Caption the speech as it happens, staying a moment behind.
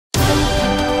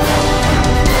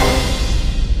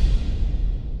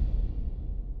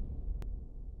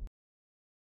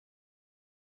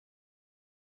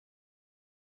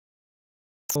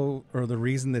or the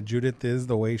reason that Judith is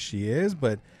the way she is,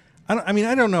 but I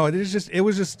don't know. It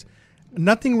was just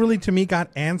nothing really to me got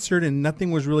answered, and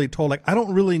nothing was really told. Like I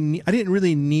didn't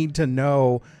really need to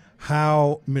know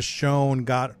how Michonne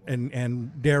got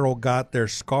and Daryl got their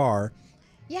scar.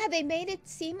 Yeah, they made it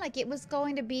seem like it was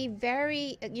going to be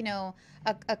very,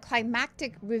 a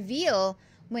climactic reveal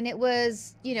when it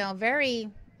was, very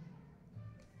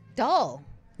dull.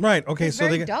 Right. Okay. So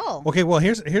very dull. Okay. Well,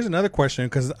 here's another question,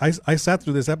 because I sat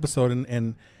through this episode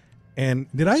and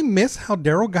did I miss how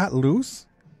Daryl got loose?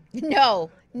 No,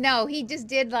 he just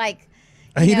did like.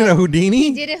 He did a Houdini.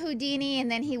 He did a Houdini,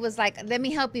 and then he was like, "Let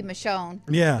me help you, Michonne."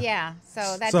 Yeah. Yeah.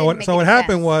 So that. So what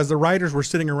happened was the writers were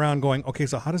sitting around going, "Okay,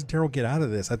 so how does Daryl get out of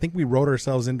this? I think we wrote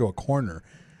ourselves into a corner.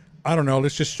 I don't know.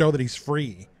 Let's just show that he's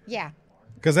free." Yeah.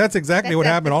 Because that's exactly what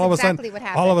happened. All of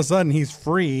a sudden, he's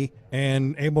free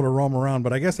and able to roam around.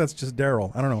 But I guess that's just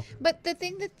Daryl. I don't know. But the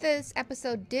thing that this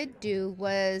episode did do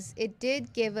was it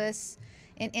did give us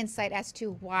an insight as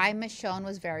to why Michonne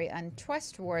was very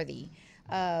untrustworthy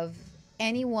of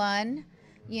anyone,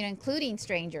 including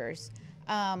strangers,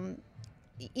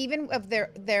 even of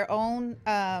their own,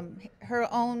 her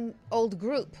own old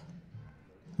group.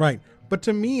 Right. But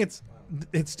to me,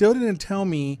 it still didn't tell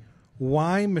me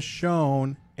why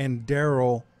Michonne and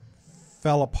Daryl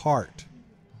fell apart.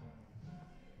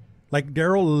 Like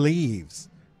Daryl leaves,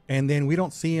 and then we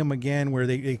don't see him again, where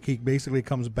he basically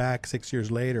comes back 6 years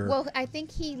later. Well, I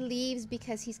think he leaves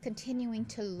because he's continuing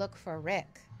to look for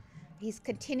Rick. He's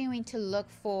continuing to look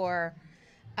for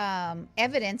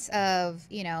evidence of,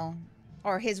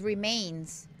 or his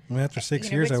remains. I mean, after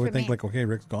 6 years, Rick's I would think like, okay,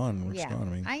 Rick's gone. Rick's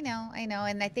gone. I know,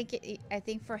 and I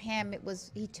think for him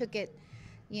he took it,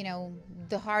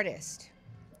 the hardest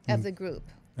of the group.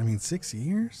 I mean, 6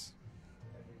 years.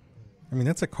 I mean,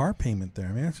 that's a car payment there.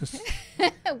 I mean, that's just.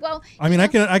 Well, I mean,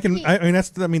 I mean, that's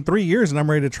 3 years, and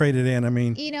I'm ready to trade it in. I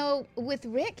mean, with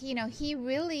Rick, he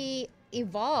really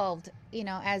evolved,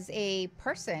 as a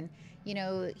person.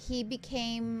 He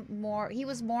became more. He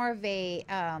was more of a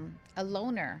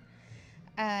loner,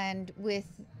 and with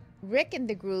Rick in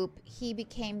the group, he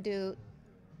became to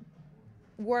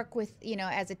work with,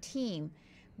 as a team,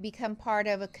 become part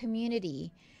of a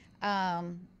community,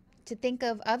 to think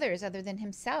of others other than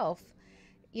himself,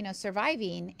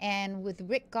 surviving. And with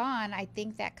Rick gone, I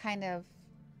think that kind of,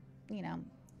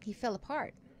 he fell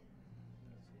apart.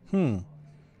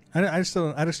 I just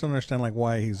don't understand like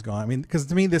why he's gone. I mean, because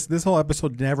to me this whole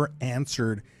episode never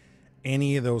answered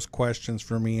any of those questions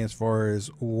for me as far as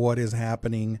what is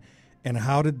happening and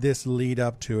how did this lead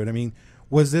up to it. I mean,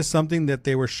 was this something that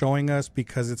they were showing us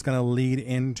because it's going to lead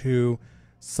into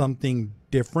something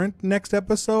different next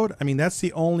episode? I mean, that's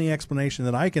the only explanation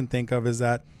that I can think of, is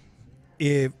that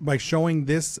if by showing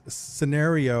this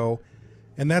scenario,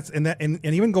 and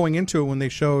even going into it when they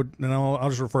showed, and I'll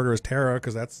just refer to her as Tara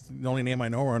because that's the only name I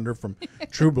know her under from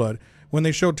True Blood. When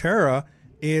they showed Tara,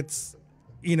 it's,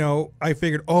 I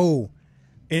figured,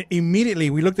 immediately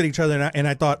we looked at each other and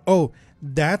I thought,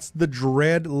 that's the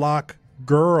dreadlock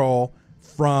girl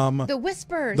from The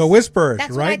Whispers. right?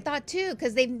 That's what I thought too,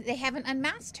 because they haven't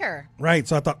unmasked her. Right.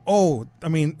 So I thought, I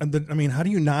mean, how do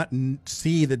you not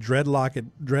see the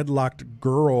dreadlocked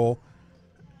girl?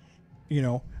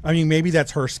 I mean, maybe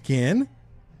that's her skin.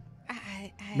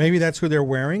 Maybe that's who they're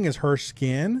wearing is her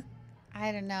skin.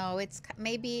 I don't know. It's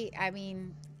maybe. I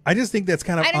mean, I just think that's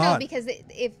kind of. I don't odd. know, because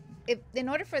if in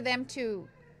order for them to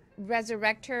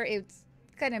resurrect her, it's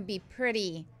gonna be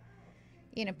pretty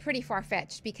far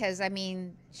fetched, because I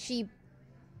mean, she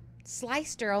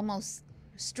sliced her almost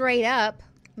straight up.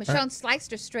 Michonne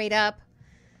sliced her straight up.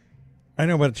 I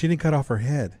know, but she didn't cut off her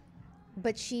head.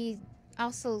 But she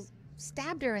also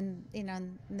stabbed her in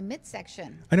the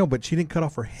midsection. I know, but she didn't cut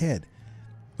off her head.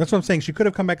 That's what I'm saying. She could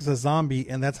have come back as a zombie,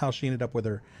 and that's how she ended up with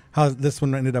her. How this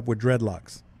one ended up with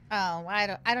dreadlocks. Oh,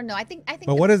 I don't know. I think.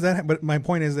 But what is that? But my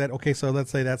point is that, okay, so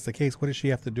let's say that's the case. What does she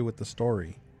have to do with the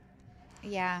story?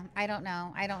 Yeah, I don't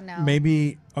know.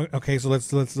 Maybe okay. So let's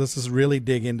just really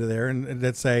dig into there, and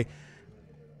let's say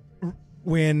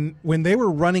when they were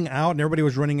running out and everybody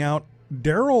was running out,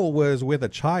 Daryl was with a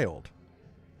child.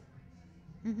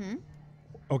 Mm-hmm.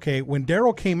 Okay, when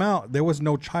Daryl came out, there was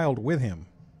no child with him.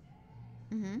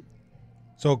 Mm-hmm.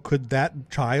 So could that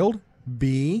child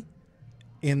be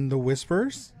in the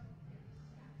Whispers?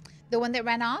 The one that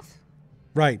ran off?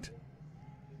 Right.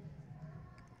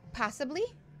 Possibly.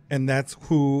 And that's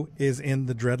who is in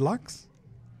the dreadlocks?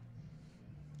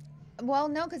 Well,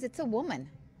 no, because it's a woman.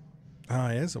 Oh,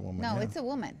 it is a woman. No, yeah. it's a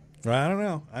woman. Well, I don't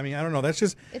know. I don't know. That's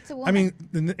just. It's a I woman.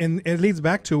 mean, and it leads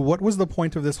back to what was the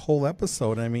point of this whole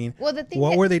episode? I mean, Well, the thing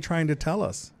what that- were they trying to tell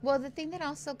us? Well, the thing that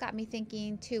also got me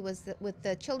thinking too was that with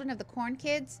the Children of the Corn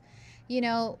kids, you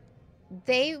know,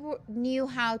 they knew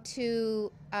how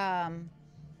to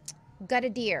gut a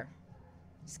deer,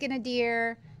 skin a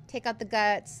deer, take out the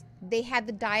guts. They had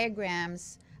the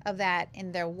diagrams of that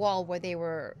in their wall where they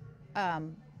were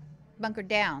bunkered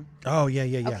down. Oh, yeah.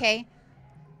 Okay,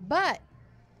 but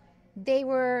they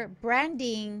were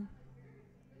branding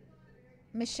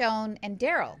Michonne and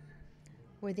Daryl.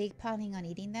 Were they planning on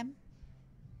eating them?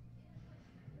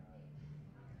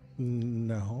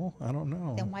 No, I don't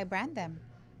know. Then why brand them?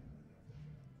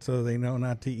 So they know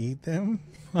not to eat them?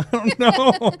 I don't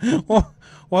know. Well,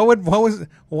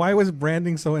 why was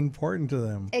branding so important to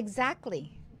them?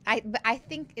 Exactly. But I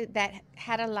think that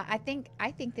had a lot. I think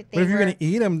that they But if you're were going to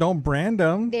eat them, don't brand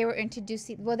them. they were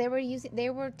introducing. Well, they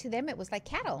were to them. It was like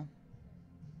cattle.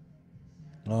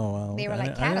 Oh, well. They were okay.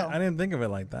 like cattle. I didn't think of it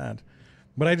like that.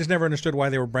 But I just never understood why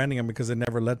they were branding them because it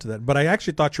never led to that. But I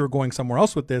actually thought you were going somewhere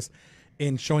else with this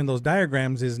in showing those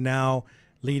diagrams is now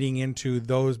leading into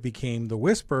those became the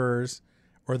whisperers,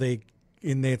 or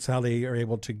it's how they are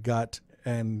able to gut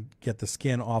and get the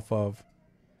skin off of.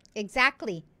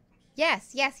 Exactly.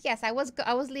 Yes. I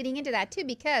was leading into that too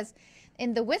because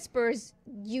in the Whispers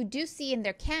you do see in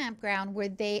their campground where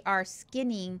they are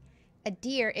skinning a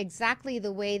deer exactly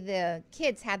the way the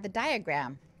kids had the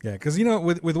diagram. Yeah, because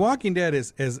with Walking Dead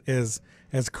is as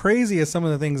crazy as some of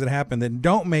the things that happen that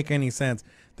don't make any sense.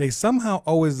 They somehow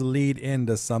always lead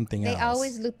into something else. They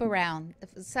always loop around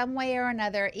some way or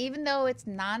another, even though it's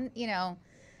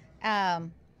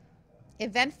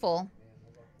eventful.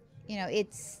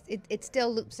 It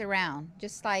still loops around,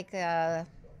 just like the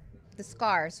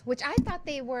scars, which I thought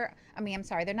they were. I mean, I'm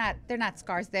sorry, they're not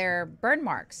scars. They're burn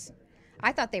marks.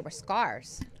 I thought they were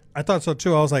scars. I thought so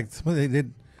too. I was like, they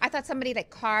did. I thought somebody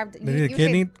like carved. They did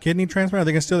a kidney transplant. Are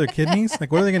they gonna steal their kidneys?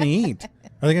 Like, what are they gonna eat?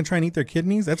 Are they gonna try and eat their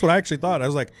kidneys? That's what I actually thought. I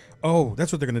was like, oh,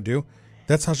 that's what they're gonna do.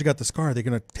 That's how she got the scar. They're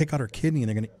gonna take out her kidney and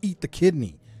they're gonna eat the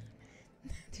kidney.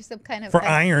 There's some kind of for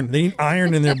iron. They need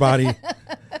iron in their body.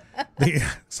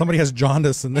 Somebody has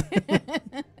jaundice and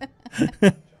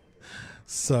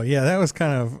so yeah, that was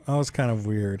kind of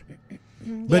weird.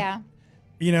 But, yeah.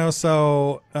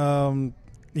 So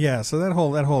so that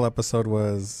whole episode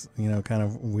was, kind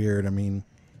of weird. I mean,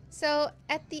 so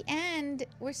at the end,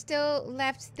 we're still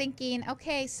left thinking,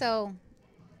 okay, so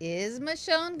is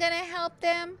Michonne gonna help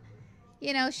them?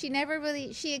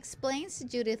 She explains to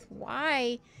Judith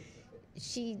why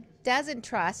she doesn't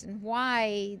trust and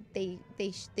why they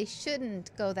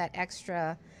shouldn't go that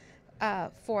extra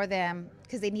for them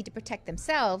because they need to protect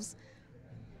themselves.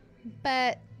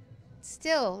 But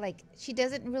still, like, she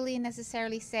doesn't really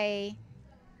necessarily say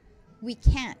we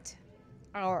can't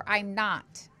or I'm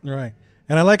not. Right.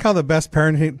 And I like how the best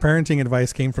parenting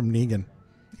advice came from Negan.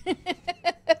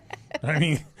 I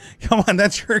mean, come on,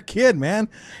 that's your kid, man.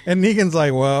 And Negan's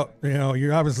like, well,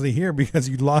 you're obviously here because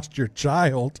you lost your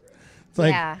child. It's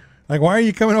like, like, why are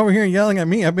you coming over here and yelling at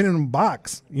me? I've been in a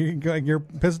box. You're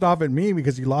pissed off at me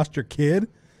because you lost your kid?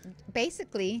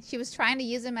 Basically, she was trying to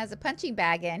use him as a punching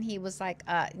bag, and he was like,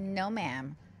 no,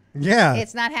 ma'am. Yeah.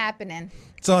 It's not happening.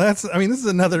 So this is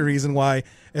another reason why,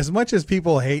 as much as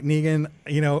people hate Negan,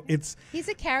 he's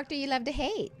a character you love to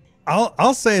hate.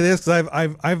 I'll say this because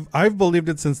I've believed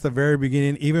it since the very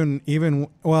beginning. Even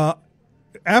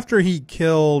after he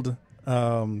killed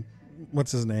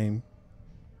what's his name,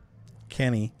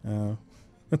 Kenny.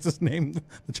 What's his name?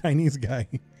 The Chinese guy.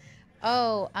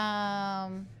 Oh,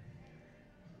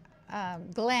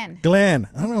 Glenn. Glenn.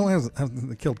 I don't know why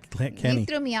they killed Kenny. You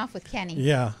threw me off with Kenny.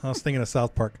 Yeah, I was thinking of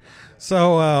South Park.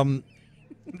 So,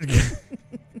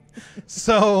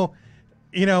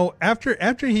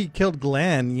 after he killed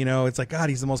Glenn, it's like, God,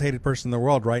 he's the most hated person in the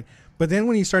world, right? But then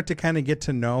when you start to kind of get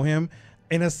to know him,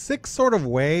 in a sick sort of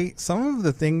way, some of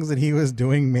the things that he was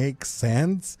doing make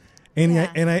sense. And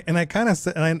I kind of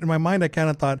said, in my mind, I kind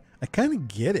of thought, I kind of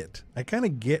get it. I kind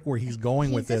of get where he's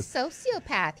going with this. He's a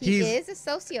sociopath. He is a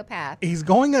sociopath. He's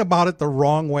going about it the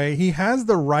wrong way. He has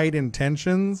the right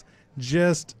intentions,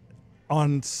 just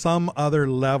on some other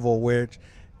level, which,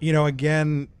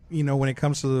 again, when it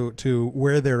comes to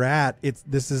where they're at,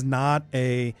 this is not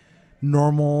a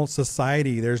normal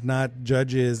society. There's not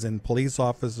judges and police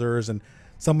officers and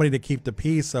somebody to keep the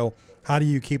peace. So how do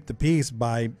you keep the peace?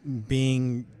 By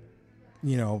being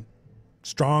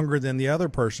stronger than the other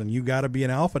person. You got to be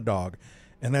an alpha dog,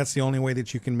 and that's the only way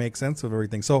that you can make sense of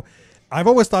everything. So I've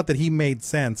always thought that he made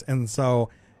sense, and so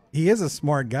he is a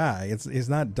smart guy. He's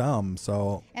not dumb.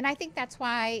 So, and I think that's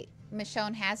why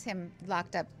Michonne has him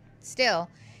locked up still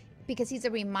because he's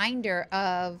a reminder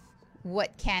of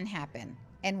what can happen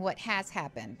and what has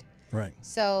happened. Right.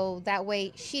 So that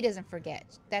way she doesn't forget.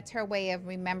 That's her way of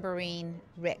remembering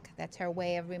Rick. That's her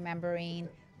way of remembering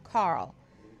Carl.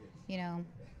 You know.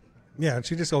 Yeah,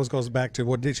 she just always goes back to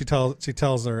what did she tell? She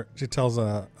tells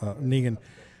Negan,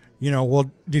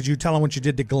 well, did you tell him what you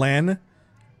did to Glenn?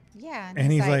 Yeah.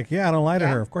 And he's like, yeah, I don't lie to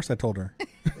her. Of course I told her.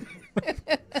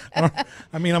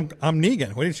 I'm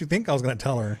Negan. What did you think I was going to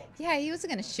tell her? Yeah, he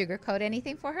wasn't going to sugarcoat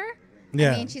anything for her.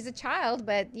 Yeah. I mean, she's a child,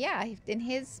 but yeah, in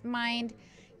his mind,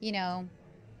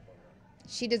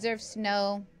 she deserves to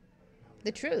know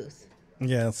the truth.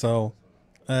 Yeah, so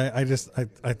I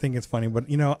think it's funny, but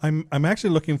I'm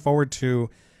actually looking forward to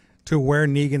where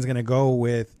Negan's going to go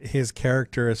with his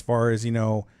character as far as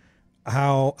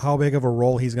how big of a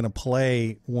role he's going to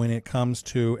play when it comes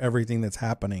to everything that's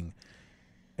happening.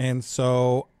 And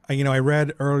so I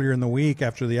read earlier in the week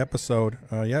after the episode,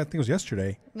 I think it was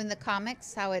yesterday. In the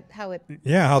comics, how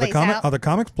the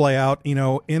comics play out.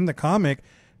 In the comic,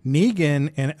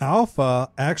 Negan and Alpha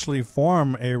actually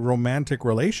form a romantic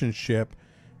relationship,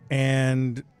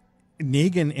 and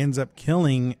Negan ends up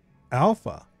killing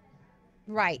Alpha.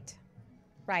 Right.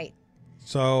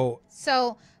 So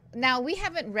now we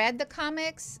haven't read the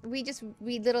comics. We just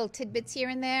read little tidbits here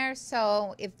and there.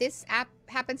 So if this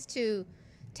happens to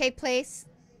take place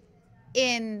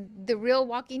in the real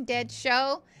Walking Dead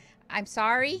show, I'm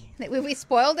sorry that we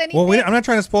spoiled anything. Well, I'm not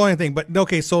trying to spoil anything, but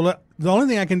okay. So the only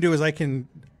thing I can do is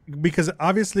because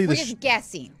obviously we're just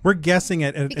guessing. We're guessing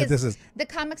at this is the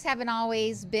comics haven't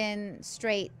always been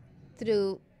straight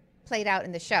through played out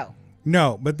in the show.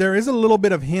 No, but there is a little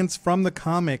bit of hints from the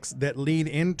comics that lead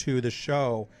into the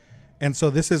show, and so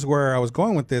this is where I was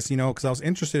going with this. Because I was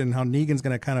interested in how Negan's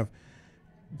going to kind of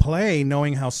play,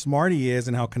 knowing how smart he is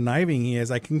and how conniving he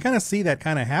is. I can kind of see that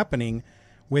kind of happening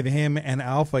with him and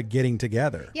Alpha getting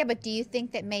together. Yeah, but do you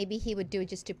think that maybe he would do it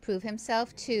just to prove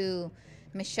himself to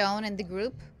Michonne and the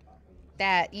group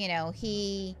that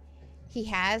he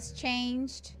has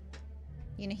changed,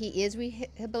 he is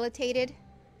rehabilitated?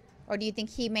 Or do you think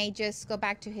he may just go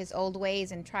back to his old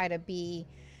ways and try to be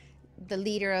the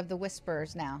leader of the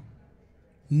Whisperers now?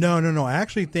 No. I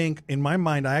actually think, in my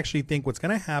mind, what's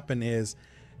going to happen is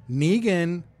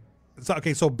Negan.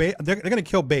 So they're going to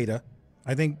kill Beta.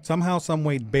 I think somehow, some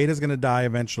way, Beta's going to die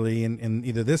eventually in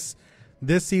either this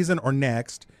season or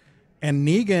next, and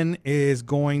Negan is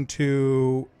going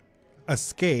to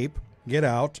escape, get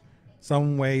out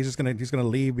some way. He's going to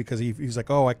leave because he's like,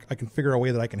 oh, I can figure out a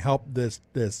way that I can help this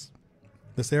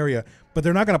area. But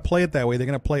they're not going to play it that way. They're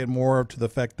going to play it more to the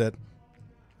fact that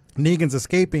Negan's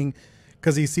escaping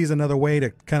because he sees another way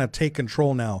to kind of take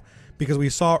control now. Because we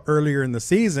saw earlier in the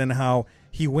season how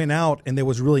he went out and there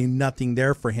was really nothing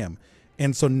there for him.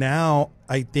 And so now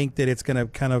I think that it's going to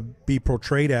kind of be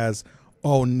portrayed as,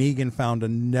 oh, Negan found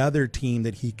another team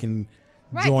that he can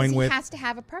join with. He has to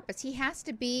have a purpose. He has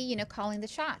to be, calling the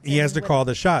shots. He has to call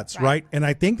the shots, right? And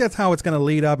I think that's how it's going to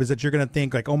lead up, is that you're going to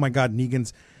think like, oh my God,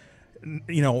 Negan's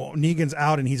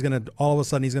out, and he's going to, all of a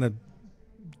sudden, he's going to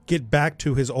get back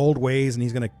to his old ways, and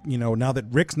he's going to, now that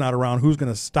Rick's not around, who's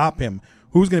going to stop him?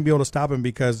 Who's going to be able to stop him?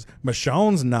 Because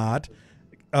Michonne's not.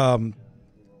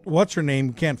 What's her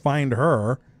name? Can't find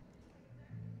her.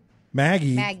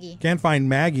 Maggie. Can't find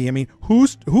Maggie. I mean,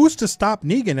 who's to stop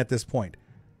Negan at this point?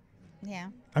 Yeah.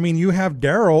 I mean, you have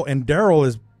Daryl, and Daryl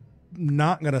is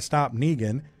not going to stop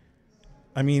Negan.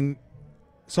 I mean,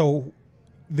 so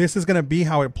this is going to be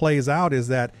how it plays out, is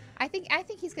that I think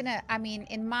he's going to,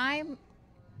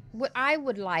 what I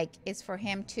would like is for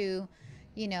him to,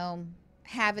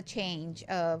 have a change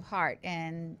of heart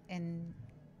and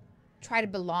try to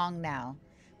belong now.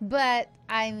 But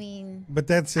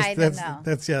that's just, I don't know.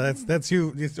 That's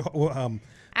you.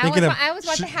 I always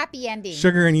want a happy ending.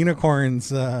 Sugar and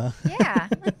unicorns. Yeah.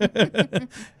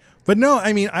 But no,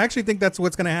 I actually think that's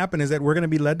what's going to happen, is that we're going to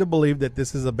be led to believe that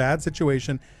this is a bad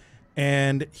situation,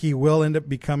 and he will end up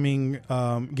becoming,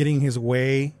 getting his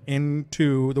way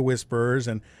into the Whisperers,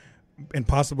 and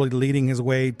possibly leading his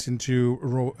way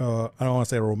into, I don't want to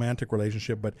say a romantic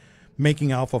relationship, but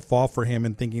making Alpha fall for him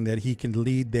and thinking that he can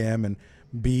lead them and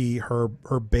be her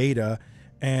beta,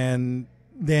 and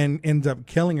then ends up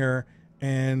killing her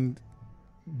and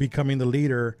becoming the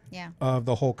leader of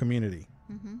the whole community.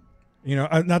 Mm-hmm.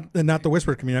 Not the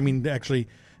Whisper community. Actually,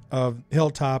 of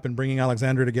Hilltop, and bringing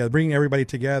Alexandra together, bringing everybody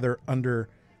together under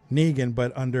Negan,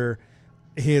 but under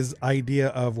his idea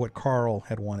of what Carl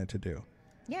had wanted to do.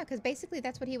 Yeah, because basically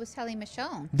that's what he was telling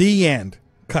Michonne. The end.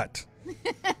 Cut.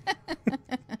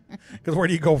 Because where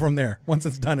do you go from there? Once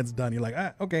it's done, it's done. You're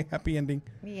like, okay, happy ending.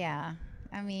 Yeah.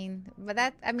 I mean,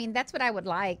 that's what I would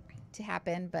like to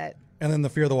happen, but. And then the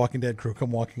Fear of the Walking Dead crew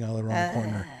come walking out around the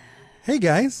corner. Hey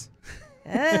guys,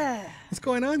 what's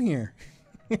going on here?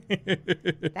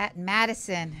 That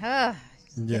Madison,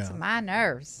 gets my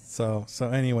nerves. So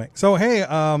anyway, so hey,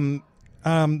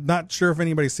 not sure if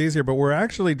anybody sees here, but we're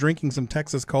actually drinking some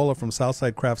Texas Cola from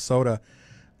Southside Craft Soda.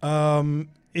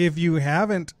 If you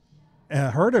haven't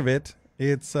heard of it,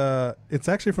 it's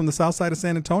actually from the south side of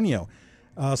San Antonio.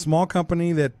 A small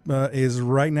company that is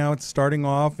right now, it's starting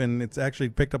off, and it's actually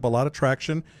picked up a lot of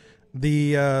traction.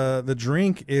 The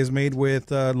drink is made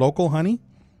with local honey,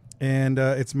 and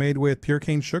it's made with pure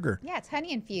cane sugar. Yeah, it's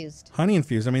honey infused. Honey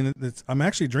infused. I mean, I'm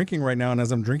actually drinking right now, and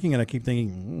as I'm drinking it, I keep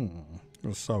thinking, it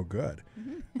was so good.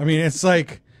 I mean, it's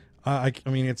like,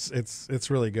 it's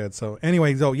really good. So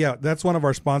anyway, yeah, that's one of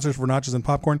our sponsors for Nachos and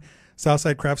Popcorn.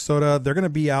 Southside Craft Soda. They're going to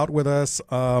be out with us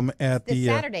at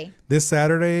this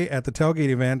Saturday at the tailgate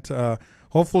event.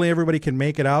 Hopefully everybody can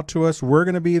make it out to us. We're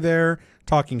going to be there.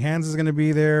 Talking Hands is going to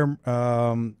be there.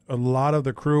 A lot of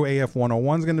the crew, AF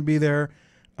 101 is going to be there.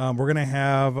 We're going to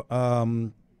have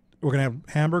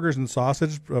hamburgers and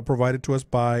sausage provided to us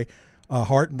by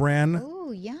Heart Brand.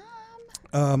 Ooh,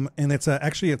 yum! And it's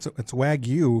actually it's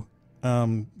Wagyu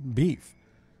beef.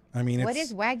 I mean, what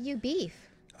is Wagyu beef?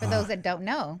 For those that don't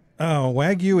know. Oh,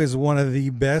 Wagyu is one of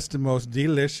the best and most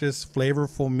delicious,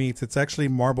 flavorful meats. It's actually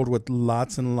marbled with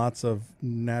lots and lots of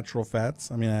natural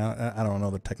fats. I mean, I don't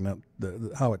know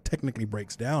how it technically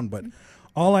breaks down, but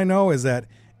all I know is that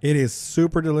it is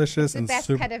super delicious. The best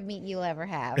cut of meat you'll ever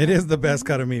have. It is the best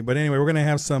cut of meat. But anyway, we're going to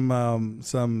have some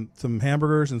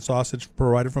hamburgers and sausage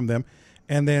provided from them.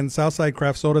 And then Southside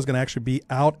Craft Soda is going to actually be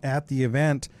out at the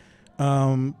event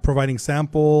providing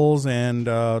samples and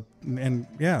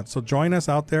yeah, so join us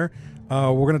out there.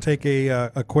 We're going to take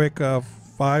a quick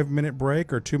 5-minute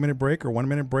break or 2-minute break or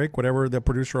 1-minute break, whatever the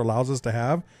producer allows us to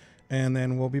have, and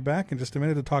then we'll be back in just a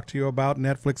minute to talk to you about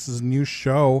Netflix's new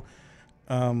show,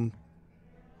 Black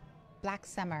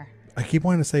Summer. I keep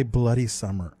wanting to say Bloody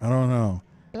Summer. I don't know.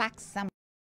 Black Summer.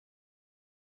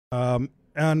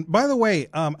 And by the way,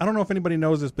 I don't know if anybody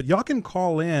knows this, but y'all can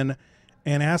call in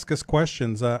and ask us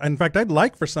questions. In fact, I'd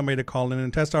like for somebody to call in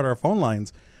and test out our phone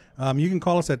lines. You can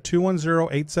call us at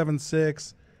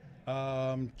 210-876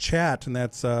 chat, and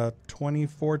that's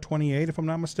 2428 if I'm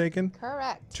not mistaken.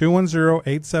 Correct.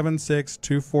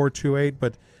 210-876-2428.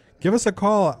 But give us a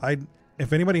call.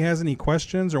 If anybody has any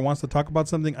questions or wants to talk about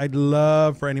something, I'd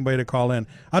love for anybody to call in.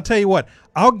 I'll tell you what,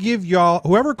 I'll give y'all,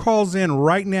 whoever calls in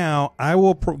right now, I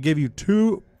will give you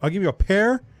I'll give you a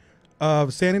pair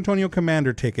of San Antonio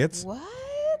Commander tickets. What?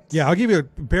 Yeah, I'll give you a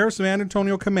pair of San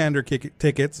Antonio Commander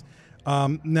tickets.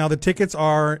 Now, the tickets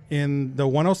are in the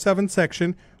 107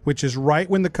 section, which is right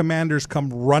when the Commanders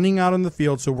come running out on the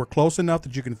field, so we're close enough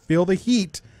that you can feel the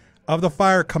heat of the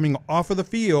fire coming off of the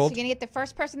field. So you're going to get the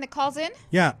first person that calls in?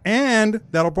 Yeah, and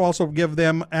that'll also give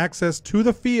them access to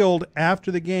the field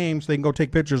after the game so they can go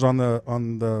take pictures on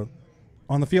the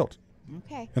field.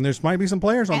 Okay. And there might be some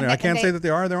players on there. I can't say that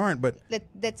there aren't, but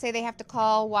that say they have to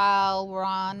call while we're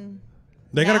on.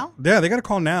 They gotta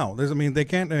call now. They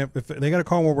can't if they gotta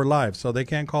call when we're live, so they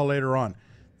can't call later on.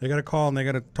 They gotta call and they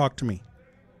gotta talk to me.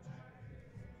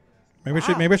 Maybe I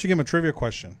should give them a trivia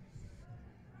question.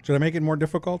 Should I make it more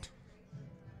difficult?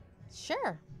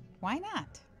 Sure. Why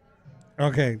not?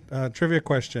 Okay, trivia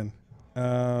question.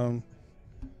 I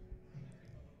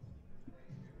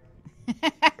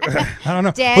don't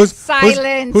know. Dead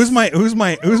silence.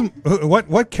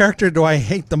 What character do I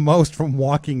hate the most from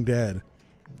Walking Dead?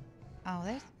 Oh,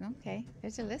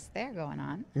 there's a list there going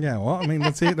on. Yeah, well, I mean,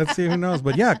 let's see who knows.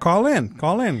 But yeah, call in.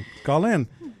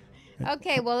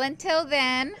 Okay, well, until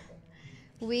then,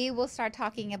 we will start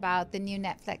talking about the new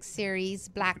Netflix series,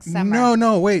 Black Summer.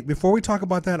 No, wait. Before we talk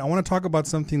about that, I want to talk about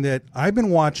something that I've been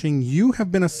watching. You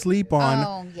have been asleep on.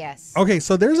 Oh, yes. Okay,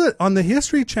 so there's on the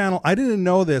History Channel, I didn't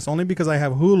know this, only because I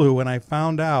have Hulu, and I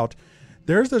found out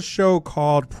there's a show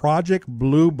called Project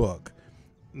Blue Book.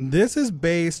 This is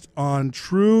based on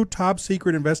true top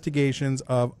secret investigations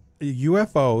of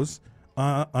UFOs,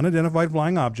 unidentified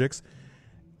flying objects,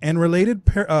 and related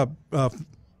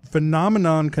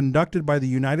phenomenon conducted by the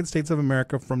United States of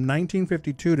America from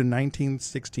 1952 to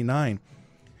 1969.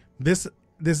 This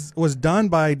was done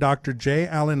by Dr. J.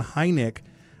 Allen Hynek.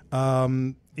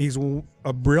 He's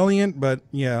a brilliant, but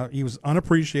he was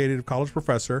unappreciated college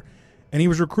professor, and he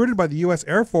was recruited by the U.S.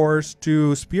 Air Force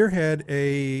to spearhead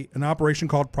an operation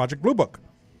called Project Blue Book.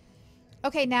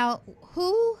 Okay, now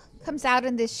who comes out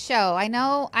in this show? I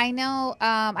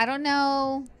don't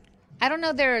know I don't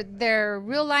know their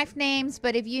real life names,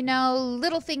 but if you know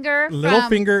Littlefinger,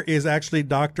 Littlefinger is actually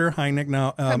Dr. Hynek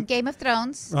now, from Game of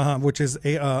Thrones, which is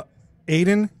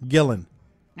Aidan Gillen.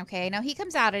 Okay, now he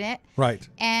comes out in it. Right.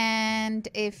 And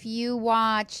if you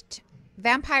watched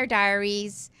Vampire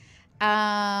Diaries,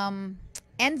 Enzo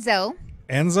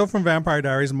from Vampire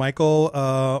Diaries, Michael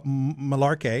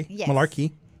Malarkey. Yes.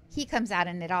 Malarkey. He comes out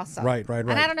in it also. Right.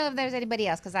 And I don't know if there's anybody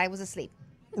else because I was asleep.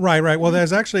 Right. Well,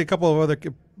 there's actually a couple of other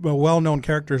well-known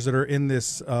characters that are in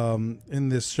this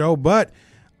show, but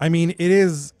I mean,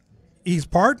 he's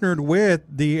partnered with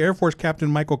the Air Force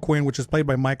Captain Michael Quinn, which is played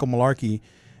by Michael Malarkey,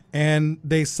 and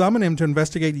they summon him to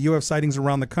investigate UFO sightings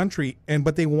around the country,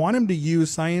 but they want him to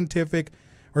use science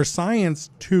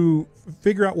to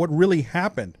figure out what really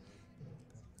happened.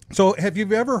 So, have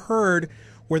you ever heard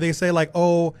where they say like,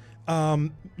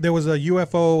 there was a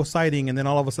UFO sighting, and then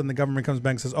all of a sudden the government comes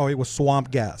back and says, it was swamp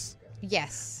gas?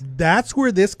 Yes. That's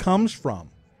where this comes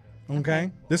from.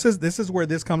 Okay? This is where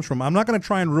this comes from. I'm not going to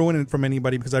try and ruin it from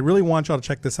anybody because I really want y'all to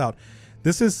check this out.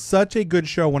 This is such a good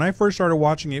show. When I first started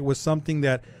watching it, it was something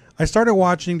that I started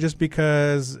watching just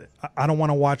because I don't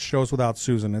want to watch shows without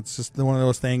Susan. It's just one of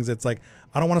those things. It's like,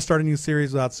 I don't want to start a new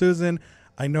series without Susan.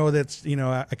 I know that's,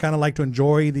 I kind of like to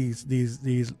enjoy these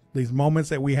moments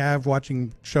that we have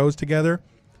watching shows together.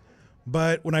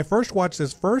 But when I first watched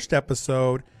this first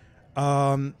episode,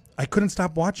 I couldn't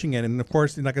stop watching it. And of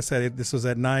course, like I said, this was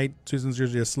at night. Susan's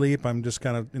usually asleep. I'm just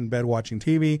kind of in bed watching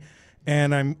TV.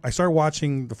 And I started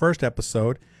watching the first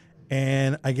episode,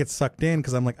 and I get sucked in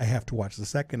because I'm like, I have to watch the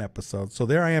second episode. So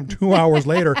there I am 2 hours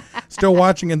later, still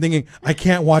watching and thinking, I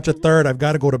can't watch a third. I've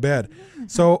got to go to bed.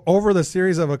 So over the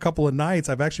series of a couple of nights,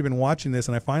 I've actually been watching this,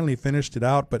 and I finally finished it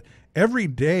out. But every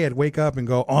day I'd wake up and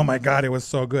go, oh my God, it was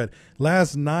so good.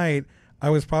 Last night, I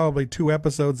was probably 2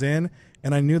 episodes in,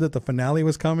 and I knew that the finale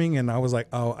was coming, and I was like,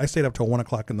 I stayed up till 1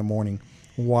 o'clock in the morning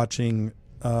watching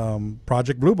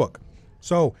Project Blue Book.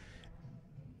 So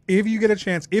if you get a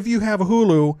chance, if you have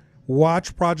Hulu,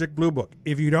 watch Project Blue Book.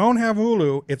 If you don't have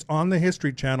Hulu, it's on the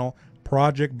History Channel,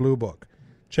 Project Blue Book.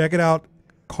 Check it out.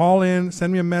 Call in,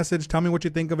 send me a message, tell me what you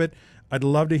think of it. I'd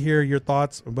love to hear your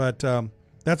thoughts, but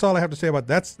that's all I have to say about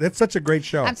that. That's such a great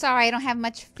show. I'm sorry, I don't have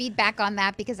much feedback on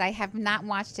that because I have not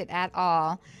watched it at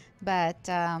all. But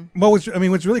what's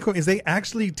really cool is they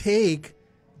actually take.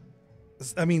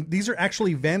 These are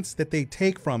actually events that they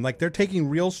take from. Like, they're taking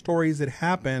real stories that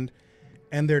happened,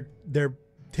 and they're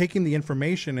taking the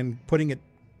information and putting it,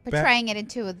 portraying it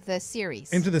into the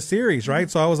series.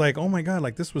 Right? So I was like, oh my God,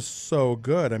 like, this was so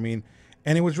good.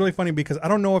 And it was really funny because I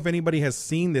don't know if anybody has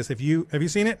seen this. Have you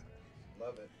seen it?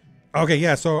 Love it. Okay,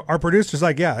 yeah. So our producer's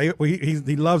like, yeah,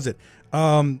 he loves it.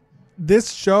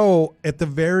 This show at the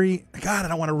God, I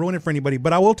don't want to ruin it for anybody,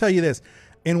 but I will tell you this.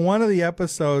 In one of the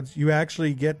episodes, you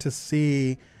actually get to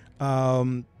see,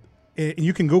 and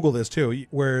you can Google this too,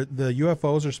 where the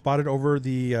UFOs are spotted over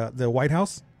the White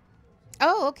House.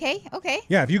 Oh, okay.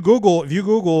 Yeah, if you Google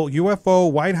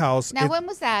UFO White House. Now, when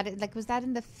was that? Like, was that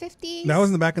in the 50s? That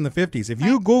was back in the 50s. If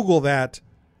you Google that,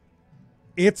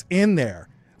 it's in there.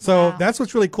 So that's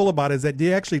what's really cool about it, is that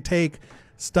they actually take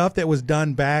stuff that was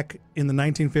done back in the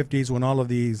 1950s when all of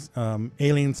these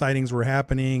alien sightings were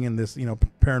happening, and this,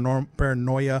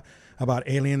 paranoia about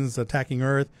aliens attacking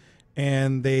Earth,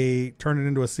 and they turn it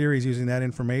into a series using that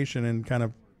information and kind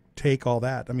of take all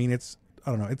that. I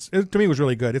don't know. To me, it was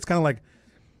really good. It's kind of like,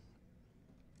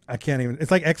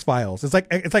 it's like X-Files. It's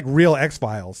like real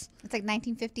X-Files. It's like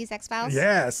 1950s X-Files?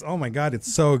 Yes. Oh my God,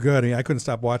 it's so good. I couldn't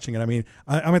stop watching it.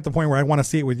 I'm at the point where I want to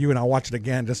see it with you, and I'll watch it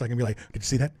again just so I can be like, did you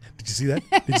see that? Did you see that?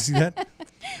 Did you see that?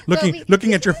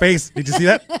 Looking at your face. Did you see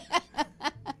that?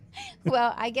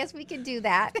 Well, I guess we could do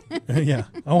that. Yeah.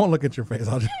 I won't look at your face.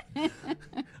 I'll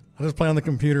just play on the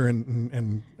computer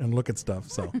and look at stuff.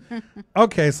 So,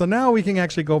 okay. So now we can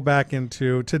actually go back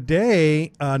into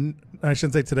today. I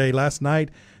shouldn't say today. Last night,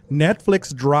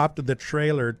 Netflix dropped the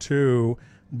trailer to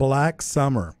Black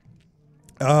Summer.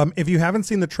 If you haven't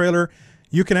seen the trailer,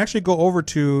 you can actually go over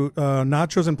to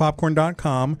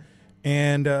nachosandpopcorn.com,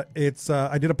 and I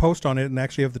did a post on it, and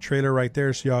actually have the trailer right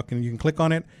there, so you can click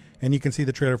on it and you can see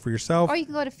the trailer for yourself. Or you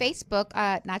can go to Facebook,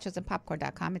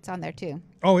 nachosandpopcorn.com. It's on there too.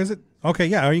 Oh, is it? Okay,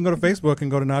 yeah. Or you can go to Facebook and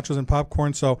go to Nachos and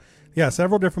Popcorn. So, yeah,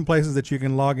 several different places that you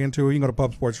can log into. You can go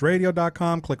to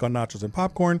pubsportsradio.com, click on Nachos and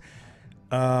Popcorn.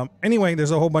 Anyway, there's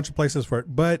a whole bunch of places for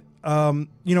it. But,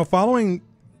 following,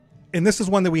 and this is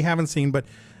one that we haven't seen, but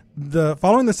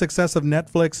following the success of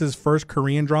Netflix's first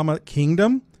Korean drama,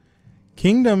 Kingdom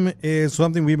is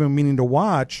something we've been meaning to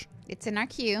watch. It's in our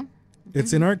queue.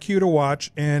 It's in our queue to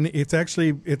watch, and it's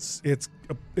actually it's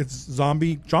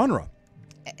zombie genre.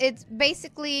 It's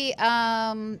basically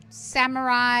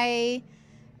samurai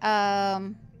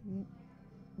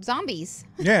zombies.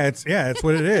 It's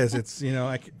what it is. It's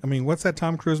I mean, what's that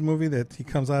Tom Cruise movie that he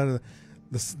comes out of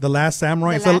the Last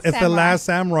Samurai? It's the Last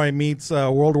Samurai meets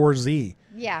World War Z.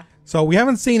 Yeah. So we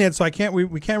haven't seen it, so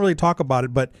we can't really talk about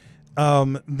it, but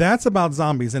that's about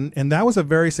zombies, and that was a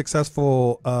very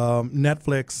successful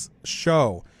Netflix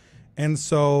show. And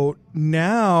so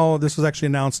now this was actually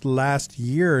announced last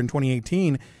year in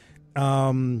 2018.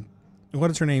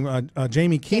 What is her name?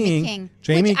 Jamie King.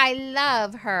 Which I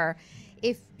love her.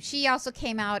 If she also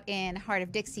came out in Heart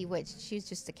of Dixie, which she was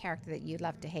just a character that you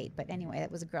love to hate. But anyway,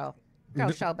 that was a girl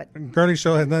show. But girly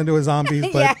show has nothing to do with zombies.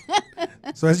 But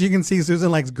so as you can see,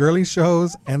 Susan likes girly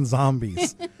shows and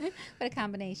zombies. What a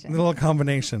combination. A little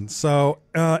combination. So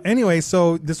anyway,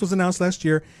 so this was announced last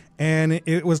year, and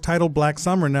it was titled Black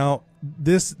Summer. Now,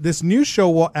 this new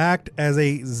show will act as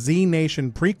a Z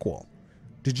Nation prequel.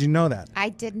 Did you know that? I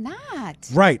did not.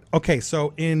 Right. Okay.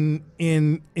 So in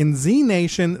Z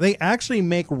Nation, they actually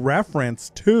make reference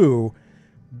to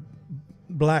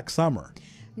Black Summer.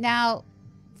 Now,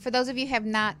 for those of you who have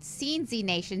not seen Z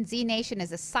Nation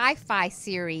is a sci-fi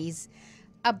series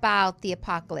about the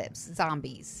apocalypse,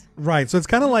 zombies. Right. So it's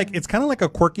kind of like a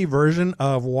quirky version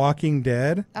of Walking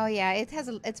Dead. Oh yeah,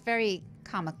 it's very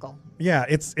comical. Yeah,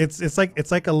 it's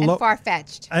like a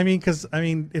far-fetched. I mean,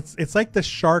 it's like the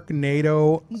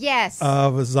Sharknado. Yes.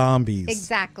 Of zombies.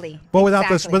 Exactly. But without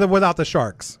the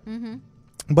sharks. Mm-hmm.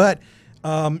 But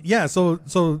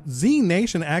so Z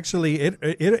Nation actually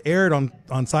it aired on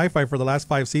Sci-Fi for the last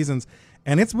 5 seasons,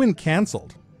 and it's been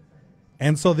canceled.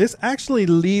 And so this actually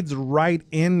leads right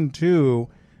into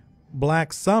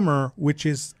Black Summer, which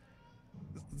is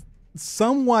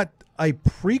somewhat a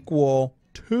prequel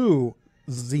to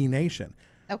Z Nation.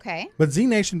 Okay. But Z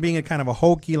Nation being a kind of a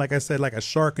hokey, like I said, like a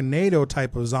Sharknado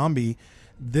type of zombie,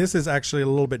 this is actually a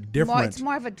little bit different. It's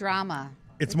more of a drama.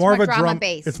 It's more of a drama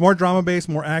based. It's more drama based,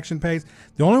 more action based.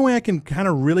 The only way I can kind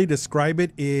of really describe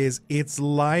it is it's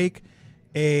like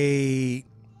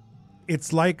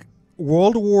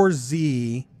World War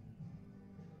Z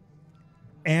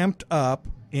amped up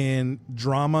in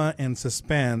drama and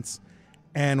suspense,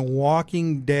 and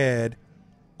Walking Dead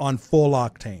on full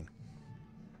octane.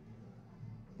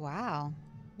 Wow.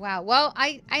 Well,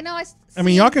 I know. I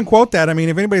mean, y'all can quote that. I mean,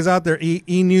 if anybody's out there, E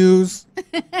News,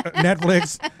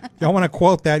 Netflix, y'all want to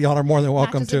quote that, y'all are more than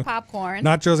welcome to. Nachos and popcorn.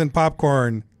 Nachos and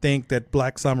popcorn think that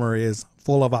Black Summer is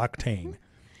full of octane.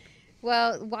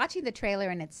 Well, watching the trailer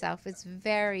in itself is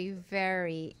very,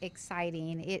 very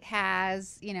exciting. It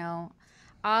has,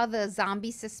 all the zombie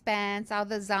suspense, all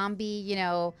the zombie,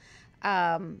 thrill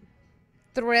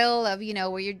of,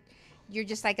 where you're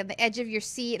just like at the edge of your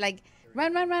seat, like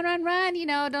run,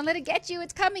 don't let it get you.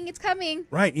 It's coming.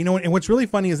 Right. And what's really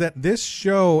funny is that this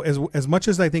show, as much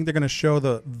as I think they're going to show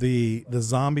the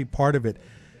zombie part of it,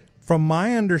 from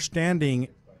my understanding,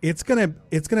 it's gonna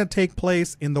take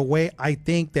place in the way I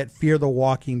think that Fear the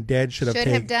Walking Dead should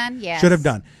have done. Yes. Should have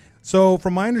done. So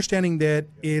from my understanding that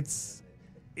it's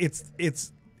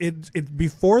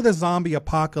before the zombie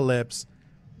apocalypse,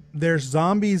 there's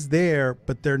zombies there,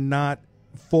 but they're not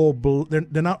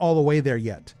they're not all the way there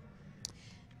yet.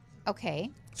 Okay.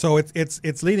 So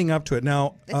it's leading up to it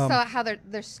now. So how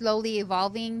they're slowly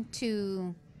evolving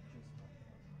to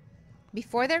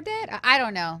before they're dead? I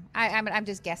don't know. I'm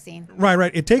just guessing.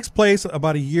 Right. It takes place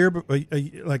about a year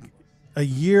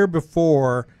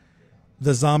before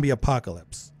the zombie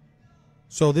apocalypse.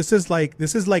 So this is like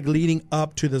leading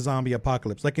up to the zombie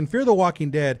apocalypse. Like in Fear the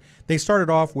Walking Dead, they started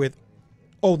off with,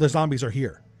 oh, the zombies are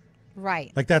here.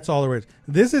 Right. Like that's all there is.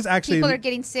 This is actually people are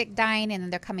getting sick, dying, and then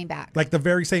they're coming back. Like the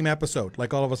very same episode.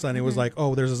 Like all of a sudden it was like,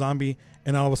 oh, there's a zombie,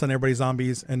 and all of a sudden everybody's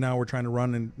zombies, and now we're trying to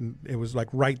run, and it was like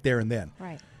right there and then.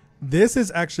 Right. This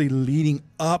is actually leading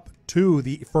up to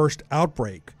the first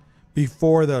outbreak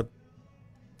before the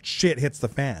shit hits the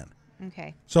fan.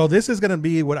 Okay. So this is going to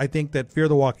be what I think that Fear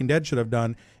the Walking Dead should have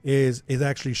done is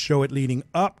actually show it leading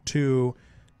up to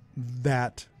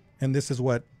that, and this is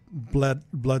what Black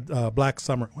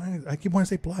Summer. I keep wanting to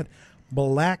say blood.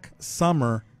 Black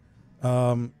Summer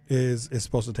is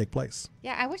supposed to take place.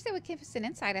 Yeah, I wish they would give us an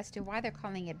insight as to why they're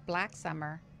calling it Black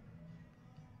Summer.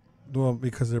 Well,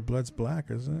 because their blood's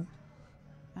black, isn't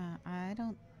it? I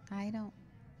don't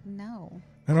know.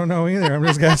 I don't know either. I'm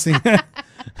just guessing.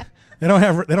 They don't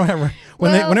have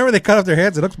whenever they cut off their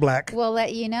heads, it looks black. We'll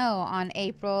let you know on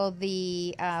April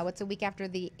what's a week after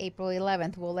the April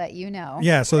 11th. We'll let you know.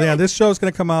 Yeah. So yeah, this show is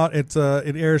going to come out. It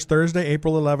airs Thursday,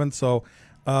 April 11th. So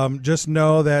just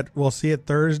know that we'll see it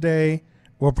Thursday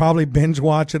We'll probably binge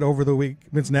watch it over the week.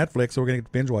 It's Netflix, so we're going to get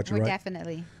to binge watch it, We're right?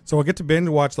 definitely. So we'll get to binge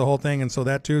watch the whole thing, and so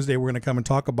that Tuesday we're going to come and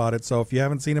talk about it. So if you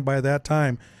haven't seen it by that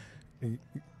time,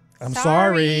 I'm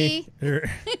sorry.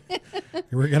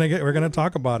 we're gonna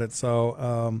talk about it.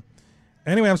 So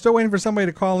anyway, I'm still waiting for somebody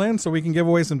to call in so we can give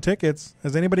away some tickets.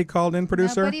 Has anybody called in,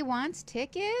 producer? Nobody wants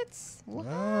tickets? What?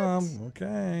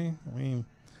 Okay. I mean,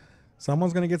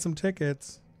 someone's gonna get some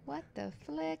tickets. What the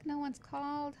flick? No one's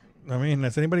called. I mean,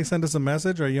 has anybody sent us a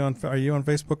message? Are you on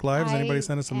Facebook Live? Has anybody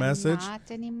sent us a message not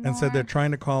anymore. and said they're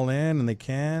trying to call in and they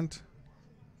can't?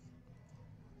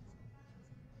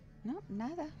 Nope,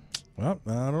 nada. Well,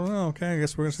 I don't know. Okay, I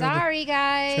guess we're just Sorry,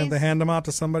 guys. going to hand them out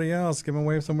to somebody else. Give them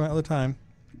away some other time.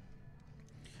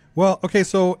 Well, okay,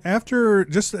 so after,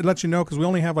 just to let you know, because we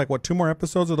only have 2 more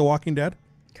episodes of The Walking Dead.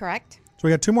 Correct. So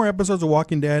we got 2 more episodes of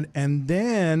Walking Dead, and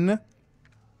then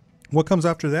what comes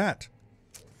after that?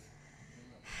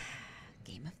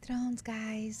 Game of Thrones,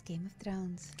 guys. Game of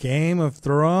Thrones. Game of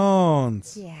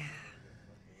Thrones. Yeah.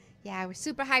 Yeah, we're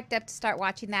super hyped up to start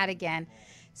watching that again.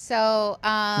 So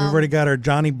We've already got our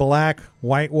Johnny Black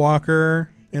White Walker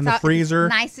in the freezer.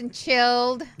 Nice and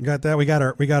chilled. You got that? We got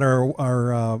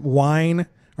our wine.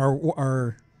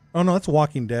 Our oh no, that's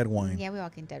Walking Dead wine. Yeah, we're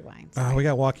Walking Dead wine. We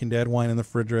got Walking Dead wine in the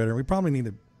refrigerator. We probably need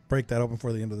to break that open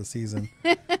before the end of the season.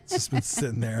 It's just been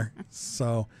sitting there.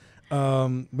 So,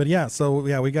 but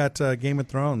yeah, we got Game of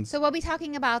Thrones. So we'll be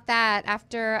talking about that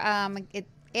after it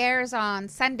airs on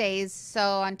Sundays. So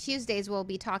on Tuesdays we'll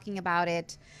be talking about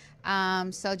it.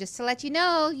 So just to let you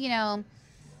know,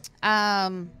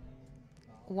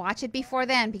 watch it before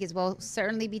then because we'll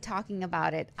certainly be talking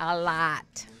about it a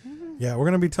lot. Yeah, we're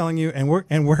going to be telling you, and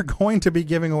we're going to be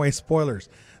giving away spoilers.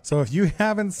 So if you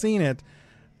haven't seen it,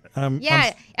 I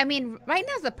mean, right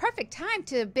now is the perfect time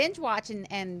to binge watch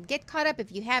and get caught up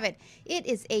if you haven't. It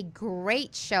is a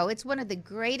great show. It's one of the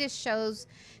greatest shows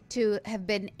to have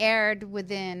been aired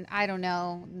within, I don't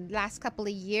know, last couple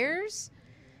of years.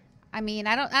 I mean,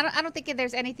 I don't think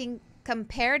there's anything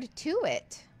compared to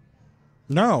it.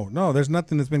 No, there's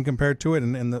nothing that's been compared to it,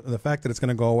 and the fact that it's going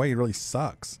to go away really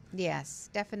sucks. Yes,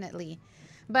 definitely.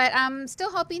 But I'm still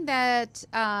hoping that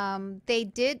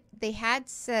they had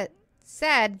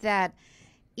said that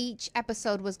each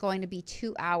episode was going to be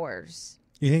 2 hours.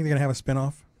 You think they're going to have a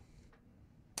spinoff?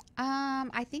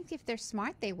 I think if they're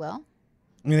smart, they will.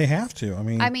 I mean, they have to.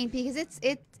 I mean, because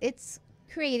it's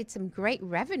created some great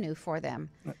revenue for them.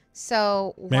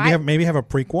 So maybe have a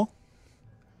prequel.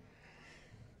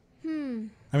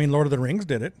 I mean, Lord of the Rings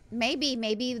did it.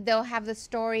 Maybe they'll have the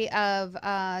story of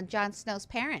Jon Snow's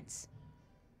parents.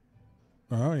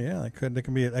 Oh yeah, that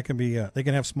can be. They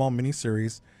can have small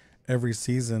miniseries every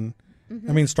season. Mm-hmm.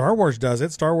 I mean, Star Wars does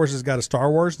it. Star Wars has got a Star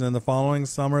Wars, and then the following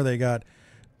summer they got.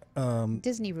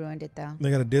 Disney ruined it though. They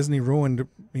got a Disney ruined,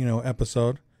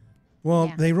 episode. Well,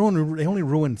 yeah. They only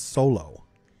ruined Solo.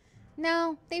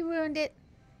 No, they ruined it.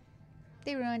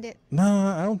 They ruined it. No,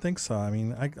 I don't think so. I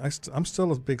mean, I'm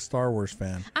still a big Star Wars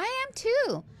fan. I am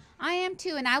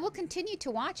too, and I will continue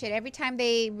to watch it every time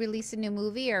they release a new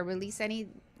movie or release any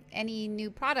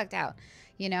new product out.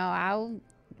 I'll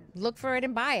look for it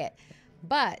and buy it.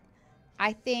 But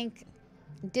I think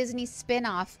Disney's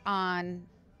spinoff on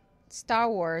Star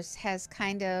Wars has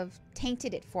kind of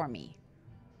tainted it for me.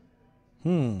 I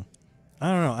don't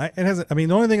know. It hasn't. I mean,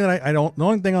 the only thing that I don't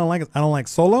like is I don't like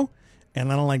Solo. And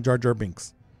I don't like Jar Jar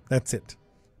Binks. That's it.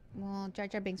 Well, Jar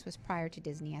Jar Binks was prior to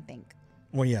Disney, I think.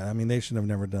 Well, yeah. I mean, they should have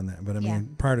never done that. But I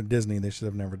mean, prior to Disney, they should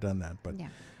have never done that. But yeah.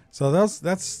 So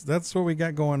that's what we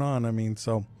got going on. I mean,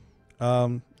 so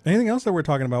anything else that we're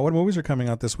talking about? What movies are coming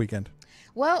out this weekend?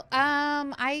 Well,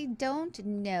 I don't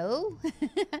know,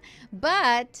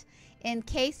 but in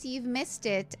case you've missed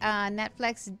it,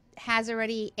 Netflix has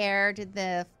already aired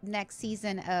the next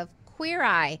season of Queer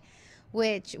Eye,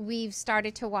 which we've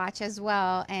started to watch as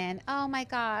well. And oh my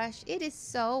gosh, it is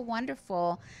so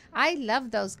wonderful. I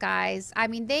love those guys. I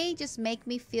mean, they just make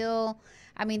me feel,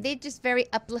 they're just very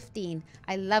uplifting.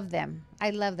 I love them. I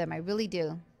really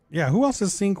do. Yeah. Who else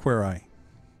has seen Queer Eye?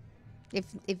 If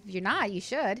you're not, you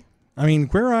should. I mean,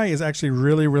 Queer Eye is actually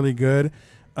really, really good.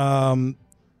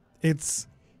 It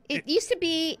used to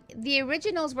be, the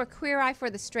originals were Queer Eye for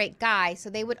the straight guy. So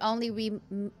they would only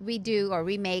redo or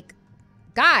remake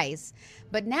guys,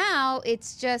 but now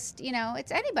it's just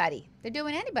it's anybody. They're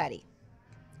doing anybody.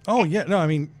 Oh yeah, no, I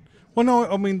mean, well, no,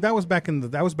 I mean that was back in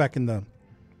the.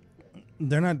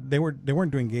 They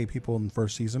weren't doing gay people in the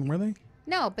first season, were they?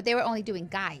 No, but they were only doing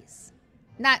guys,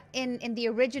 not in the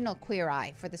original Queer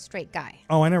Eye for the straight guy.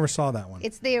 Oh, I never saw that one.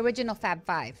 It's the original Fab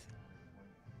Five.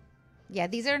 Yeah,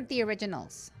 these aren't the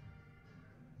originals.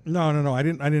 No. I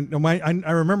didn't know.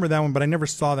 I remember that one, but I never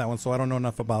saw that one, so I don't know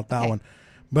enough about that Okay. one.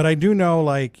 But I do know,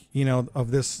 like,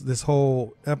 of this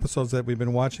whole episodes that we've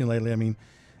been watching lately. I mean,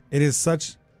 it is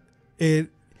such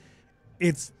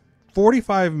it's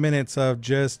 45 minutes of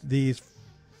just these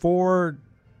four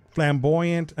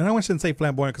flamboyant, and I shouldn't say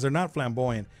flamboyant because they're not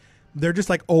flamboyant. They're just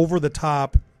like over the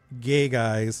top gay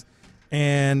guys,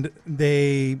 and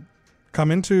they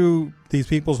come into these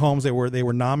people's homes. They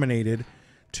were nominated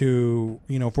to,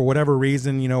 for whatever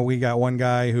reason. We got one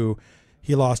guy who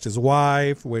he lost his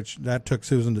wife, which that took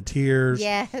Susan to tears.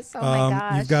 Yes. Oh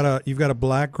my gosh. You've got a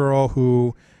black girl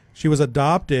who she was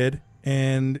adopted,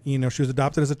 and she was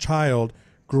adopted as a child,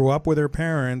 grew up with her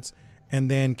parents,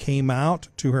 and then came out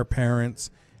to her parents,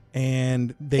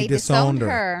 and they disowned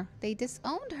her. They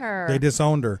disowned her. They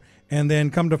disowned her, and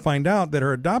then come to find out that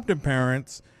her adoptive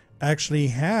parents actually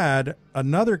had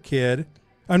another kid.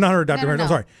 Not her adoptive parents. No. I'm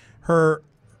sorry.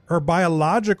 Her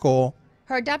biological.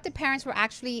 Her adopted parents were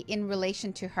actually in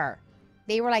relation to her.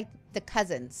 They were like the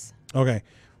cousins. Okay.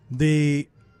 The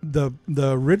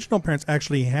original parents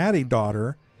actually had a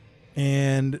daughter,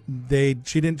 and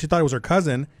she thought it was her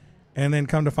cousin, and then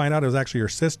come to find out it was actually her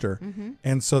sister. Mm-hmm.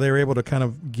 And so they were able to kind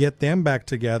of get them back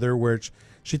together, which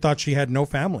she thought she had no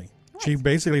family. Right. She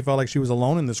basically felt like she was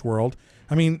alone in this world.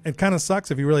 I mean, it kind of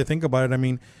sucks if you really think about it. I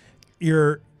mean,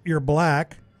 you're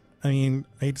black. I mean,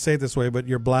 I hate to say it this way, but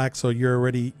you're black, so you're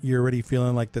already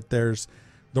feeling like that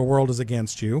the world is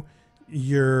against you.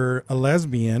 You're a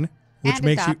lesbian, which And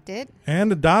makes adopted. you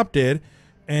and adopted,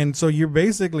 and so you're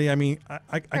basically. I mean, I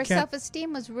Her can't.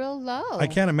 self-esteem was real low. I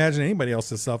can't imagine anybody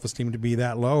else's self-esteem to be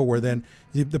that low. Where then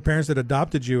the parents that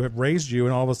adopted you have raised you,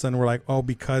 and all of a sudden we're like, oh,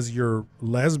 because you're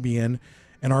lesbian,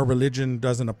 and our religion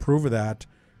doesn't approve of that.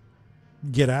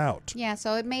 Get out. Yeah,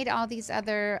 so it made all these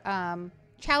other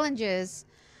challenges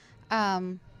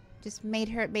just made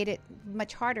it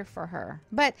much harder for her.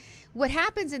 But what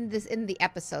happens in the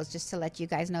episodes, just to let you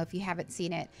guys know if you haven't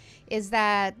seen it, is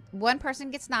that one person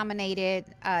gets nominated.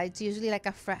 It's usually like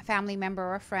a family member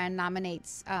or a friend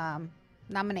nominates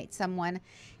someone,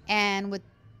 and what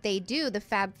they do, the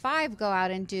Fab Five go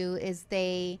out and do, is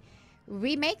they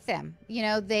remake them.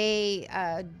 They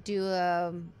do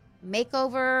a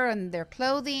makeover on their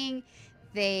clothing.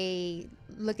 They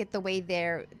look at the way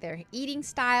their eating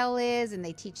style is, and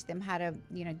they teach them how to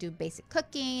do basic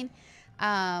cooking.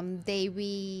 They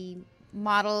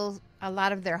remodel a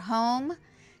lot of their home,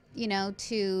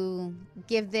 to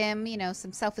give them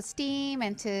some self-esteem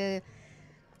and to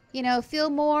feel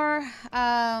more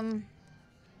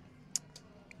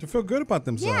to feel good about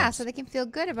themselves. Yeah, so they can feel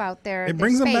good about it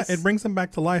brings them back. It brings them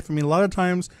back to life. I mean, a lot of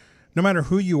times, no matter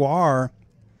who you are,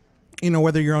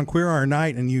 whether you're on Queer or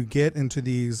Night and you get into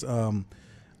these,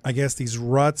 I guess, these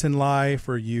ruts in life,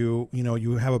 or you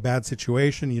have a bad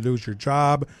situation, you lose your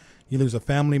job, you lose a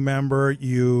family member,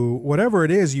 whatever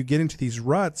it is, you get into these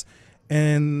ruts,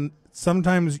 and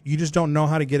sometimes you just don't know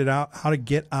how to get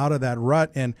out of that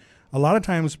rut. And a lot of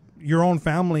times your own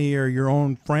family or your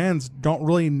own friends don't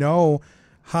really know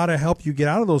how to help you get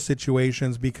out of those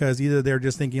situations, because either they're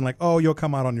just thinking like, oh, you'll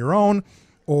come out on your own,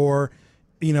 or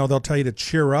they'll tell you to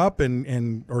cheer up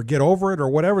and or get over it, or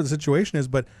whatever the situation is.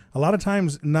 But a lot of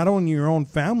times, not only your own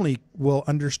family will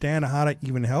understand how to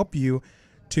even help you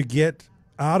to get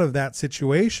out of that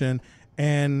situation.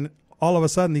 And all of a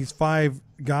sudden, these five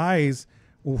guys,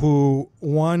 who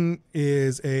one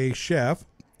is a chef,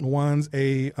 one's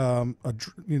can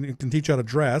teach you how to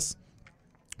dress,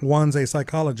 one's a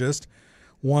psychologist,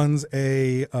 one's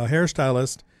a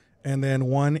hairstylist, and then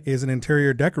one is an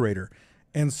interior decorator.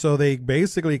 And so they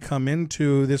basically come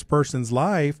into this person's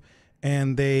life,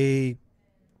 and they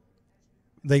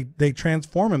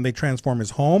transform him. They transform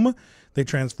his home. They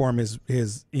transform his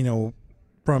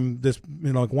from this,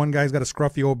 like one guy's got a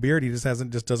scruffy old beard. He just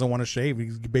doesn't want to shave.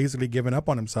 He's basically given up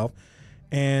on himself.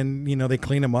 And, they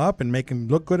clean him up and make him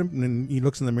look good. And he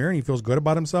looks in the mirror and he feels good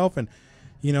about himself. And,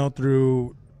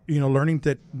 through, learning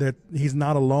that he's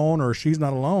not alone, or she's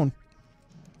not alone,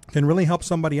 can really help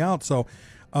somebody out. So,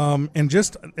 and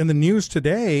just in the news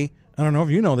today, I don't know if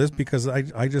you know this, because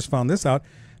I just found this out.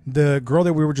 The girl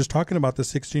that we were just talking about, the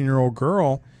 16-year-old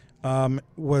girl,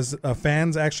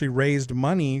 fans actually raised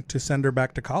money to send her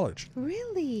back to college.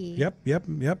 Really?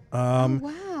 Yep. Oh,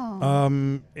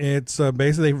 wow. It's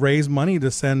basically they raised money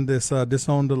to send this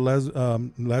disowned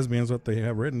lesbians, what they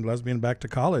have written, lesbian, back to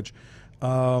college.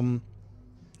 And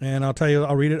I'll tell you,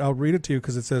 I'll read it to you,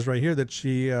 because it says right here that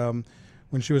she,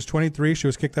 when she was 23, she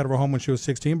was kicked out of her home when she was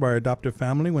 16 by her adoptive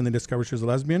family when they discovered she was a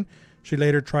lesbian. She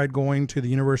later tried going to the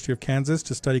University of Kansas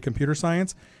to study computer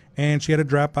science, and she had to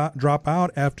drop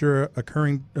out after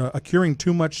accruing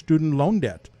too much student loan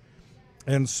debt.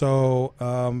 And so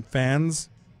fans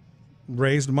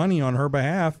raised money on her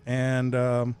behalf and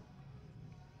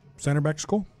sent her back to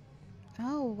school.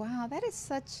 Oh wow, that's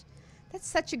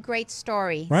such a great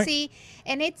story. Right. See,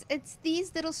 and it's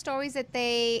these little stories that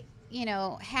they,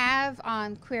 have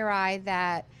on Queer Eye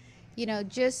that,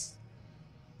 just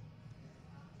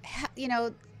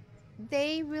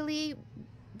they really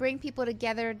bring people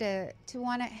together to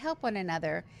want to help one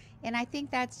another. And I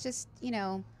think that's just,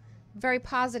 very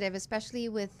positive, especially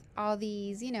with all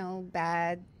these,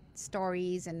 bad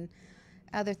stories and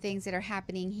other things that are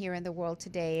happening here in the world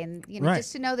today. And, Right.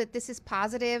 just to know that this is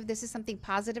positive, this is something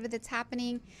positive that's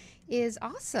happening is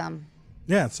awesome.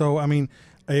 Yeah, so I mean,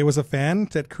 it was a fan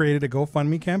that created a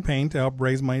GoFundMe campaign to help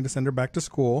raise money to send her back to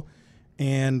school,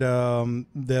 and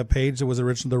the page that was the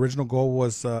original goal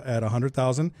was at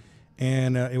 100,000,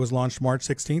 and it was launched March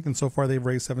 16th, and so far they've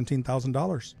raised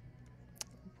 $17,000.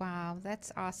 Wow,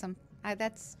 that's awesome. I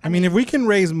mean, if we can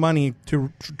raise money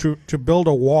to build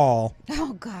a wall,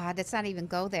 oh God, let's not even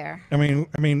go there. I mean,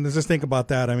 let's just think about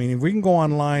that. I mean, if we can go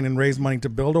online and raise money to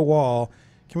build a wall,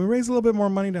 can we raise a little bit more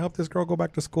money to help this girl go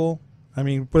back to school? I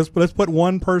mean, let's put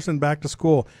one person back to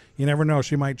school. You never know;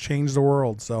 she might change the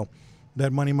world. So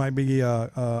that money might be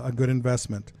a good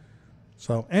investment.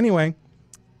 So anyway,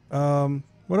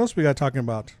 what else we got talking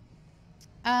about?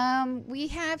 We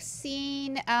have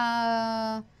seen.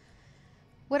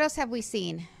 What else have we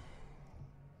seen?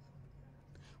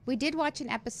 We did watch an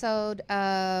episode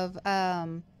of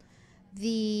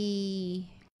the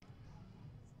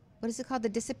what is it called? The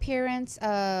disappearance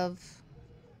of.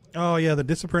 Oh yeah, the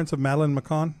disappearance of Madeline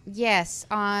McCann. Yes,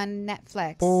 on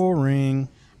Netflix. Boring.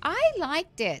 I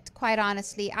liked it, quite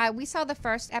honestly. We saw the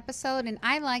first episode and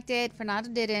I liked it. Fernando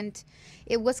didn't.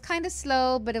 It was kind of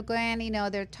slow, but again,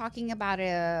 they're talking about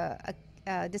a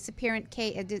disappearance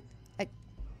case.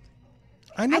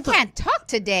 I can't talk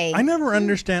today. I never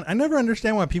understand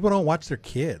why people don't watch their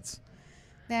kids.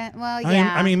 Well,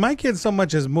 yeah. I mean, my kid so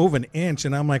much as move an inch,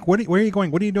 and I'm like, where are you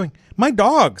going? What are you doing? My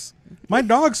dogs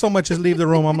so much as leave the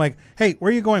room. I'm like, hey, where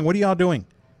are you going? What are y'all doing?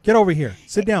 Get over here.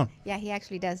 Sit down. Yeah, he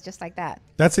actually does just like that.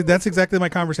 That's exactly my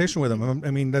conversation with him.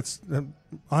 I mean, that's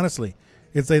honestly,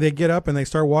 it's like they get up and they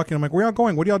start walking. I'm like, where y'all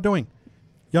going? What are y'all doing?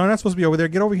 Y'all are not supposed to be over there.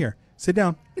 Get over here. Sit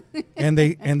down. and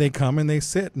they come and they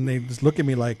sit and they just look at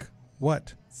me like,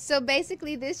 what? So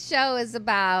basically, this show is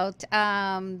about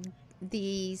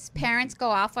these parents go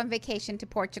off on vacation to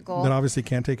Portugal. That obviously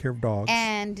can't take care of dogs.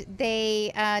 And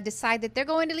they decide that they're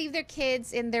going to leave their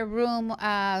kids in their room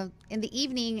in the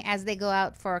evening as they go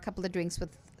out for a couple of drinks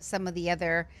with some of the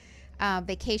other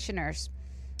vacationers.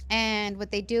 And what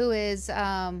they do is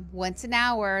once an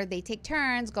hour, they take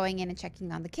turns going in and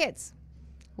checking on the kids.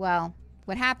 Well,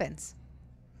 what happens?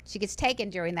 She gets taken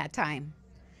during that time.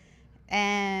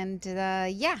 And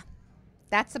yeah,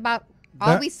 that's about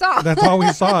all we saw. That's all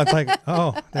we saw. It's like,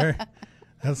 oh, that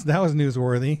was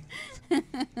newsworthy.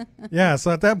 Yeah.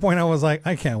 So at that point, I was like,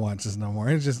 I can't watch this no more.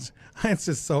 It's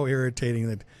just so irritating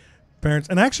that parents.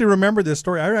 And I actually remember this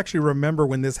story. I actually remember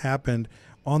when this happened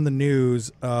on the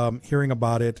news, hearing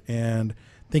about it and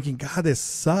thinking, God, this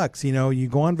sucks. You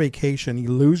go on vacation, you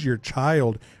lose your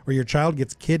child, or your child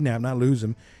gets kidnapped. Not lose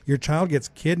him. Your child gets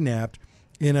kidnapped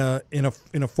in a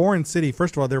foreign city.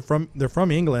 First of all, they're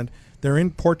from England. They're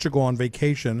in Portugal on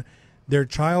vacation. Their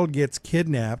child gets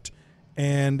kidnapped,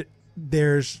 and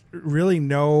there's really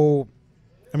no.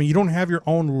 I mean, you don't have your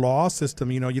own law system.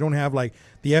 You don't have like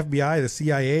the FBI, the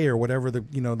CIA, or whatever the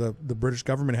British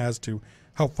government has to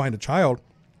help find a child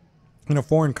in a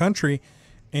foreign country,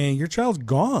 and your child's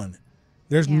gone.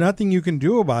 There's nothing you can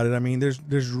do about it. I mean,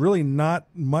 there's really not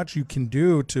much you can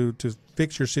do to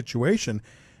fix your situation.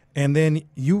 And then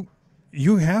you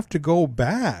have to go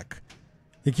back.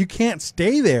 Like, you can't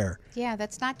stay there. Yeah,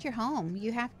 that's not your home.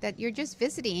 You're just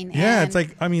visiting. Yeah, it's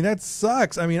like, I mean, that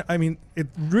sucks. I mean, it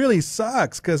really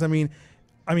sucks because I mean,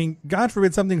 God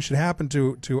forbid something should happen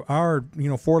to our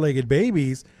four-legged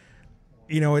babies.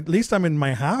 At least I'm in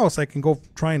my house. I can go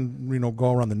try and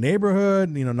go around the neighborhood.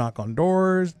 Knock on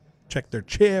doors, check their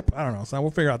chip. I don't know. So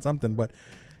we'll figure out something. But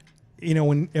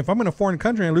if I'm in a foreign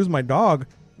country and I lose my dog,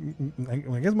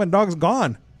 I guess my dog's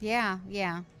gone. Yeah.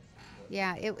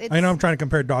 I know I'm trying to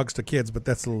compare dogs to kids, but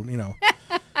that's a little,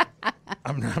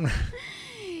 I'm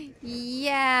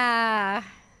Yeah.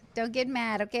 Don't get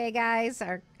mad, okay, guys?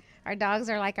 Our dogs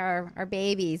are like our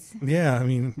babies. Yeah, I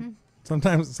mean,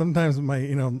 sometimes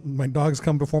my dogs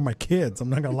come before my kids. I'm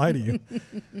not gonna lie to you.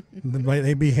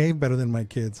 They behave better than my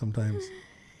kids sometimes.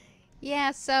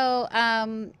 Yeah. So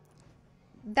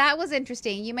that was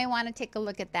interesting. You may want to take a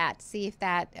look at that, see if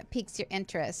that piques your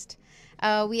interest.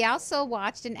 We also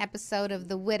watched an episode of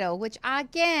The Widow, which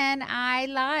again I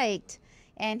liked.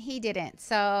 and he didn't.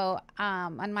 So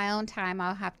on my own time,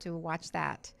 I'll have to watch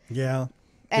that. Yeah.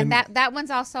 And that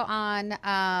one's also on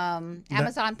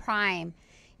Amazon Prime,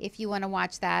 if you want to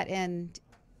watch that. And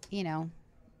you know,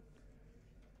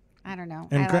 I don't know.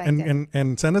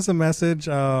 And send us a message.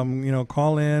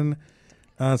 Call in.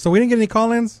 So we didn't get any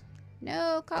call-ins.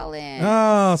 No call in.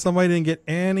 Oh, somebody didn't get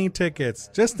any tickets.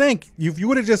 Just think, if you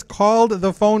would have just called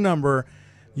the phone number,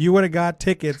 you would have got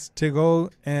tickets to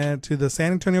go to the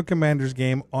San Antonio Commanders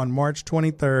game on March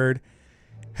 23rd.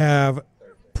 Have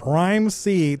prime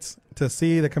seats to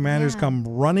see the Commanders come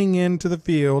running into the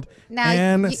field. Now,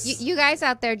 and you guys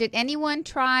out there, did anyone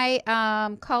try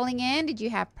calling in? Did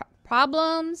you have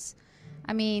problems?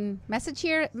 I mean, message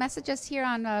us here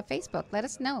on Facebook. Let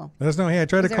us know. Let us know. Hey, I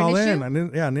tried to call in.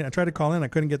 I tried to call in. I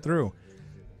couldn't get through.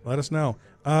 Let us know.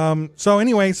 So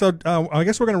anyway, I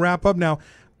guess we're going to wrap up now.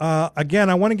 Again,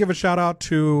 I want to give a shout out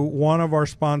to one of our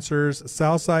sponsors,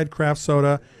 Southside Craft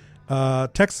Soda,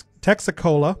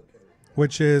 Texacola,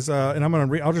 which is, and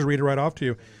I'll just read it right off to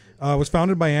you. Was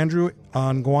founded by Andrew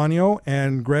Anguano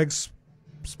and Greg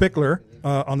Spickler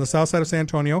on the south side of San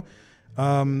Antonio.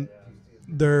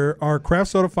 Our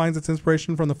craft soda finds its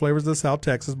inspiration from the flavors of the South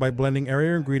Texas by blending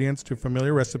area ingredients to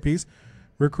familiar recipes.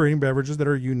 We're creating beverages that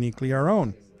are uniquely our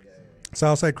own.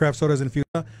 Southside Craft Soda is infused.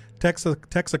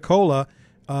 Texacola,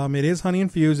 it is honey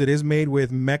infused. It is made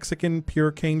with Mexican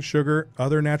pure cane sugar,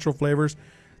 other natural flavors.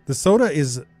 The soda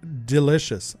is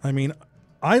delicious. I mean,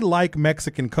 I like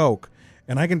Mexican Coke,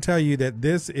 and I can tell you that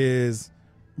this is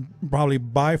probably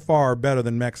by far better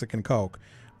than Mexican Coke.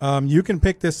 You can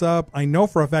pick this up. I know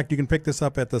for a fact you can pick this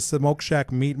up at the Smoke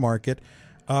Shack Meat Market.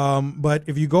 But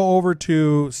if you go over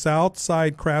to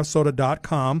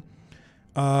SouthsideCraftSoda.com,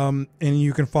 and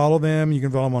you can follow them. You can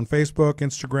follow them on Facebook,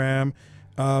 Instagram.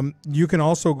 You can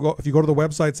also go, if you go to the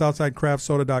website,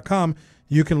 SouthsideCraftSoda.com,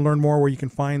 you can learn more where you can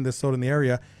find this soda in the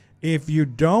area. If you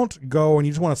don't go and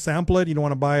you just want to sample it, you don't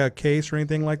want to buy a case or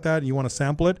anything like that, you want to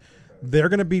sample it, they're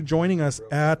going to be joining us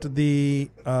at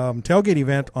the tailgate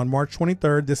event on March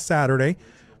 23rd, this Saturday,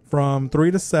 from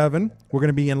 3 to 7. We're going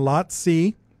to be in Lot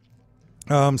C.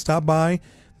 Stop by.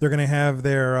 They're going to have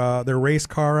their race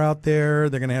car out there.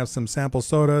 They're going to have some sample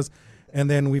sodas. And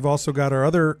then we've also got our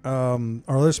other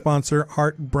sponsor,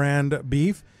 Heart Brand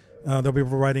Beef. They'll be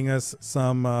providing us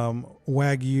some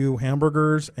Wagyu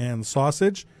hamburgers and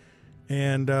sausage.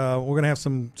 And we're going to have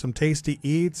some tasty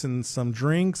eats and some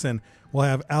drinks, and we'll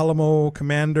have Alamo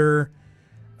Commander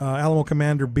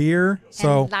beer.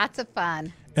 So and lots of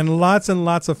fun. And lots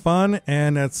of fun.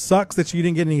 And it sucks that you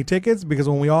didn't get any tickets, because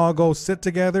when we all go sit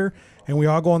together and we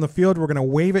all go on the field, we're going to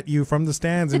wave at you from the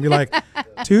stands and be like,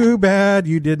 too bad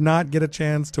you did not get a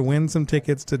chance to win some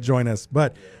tickets to join us.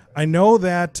 But I know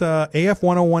that AF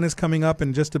 101 is coming up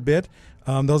in just a bit.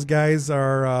 Those guys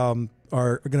are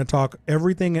going to talk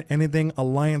everything and anything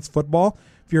Alliance football.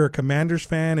 If you're a Commanders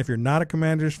fan, if you're not a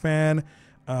Commanders fan,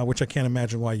 which I can't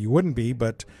imagine why you wouldn't be,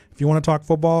 but if you want to talk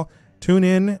football, tune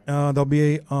in. They'll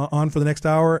be on for the next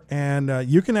hour, and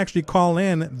you can actually call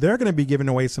in. They're going to be giving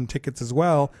away some tickets as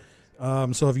well.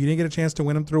 So if you didn't get a chance to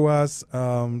win them through us,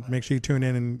 make sure you tune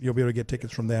in and you'll be able to get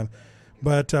tickets from them.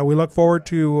 But we look forward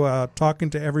to talking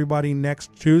to everybody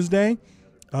next Tuesday.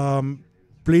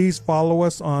 Please follow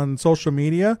us on social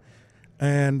media,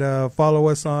 and follow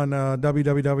us on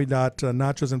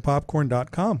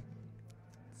www.nachosandpopcorn.com.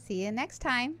 See you next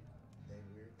time.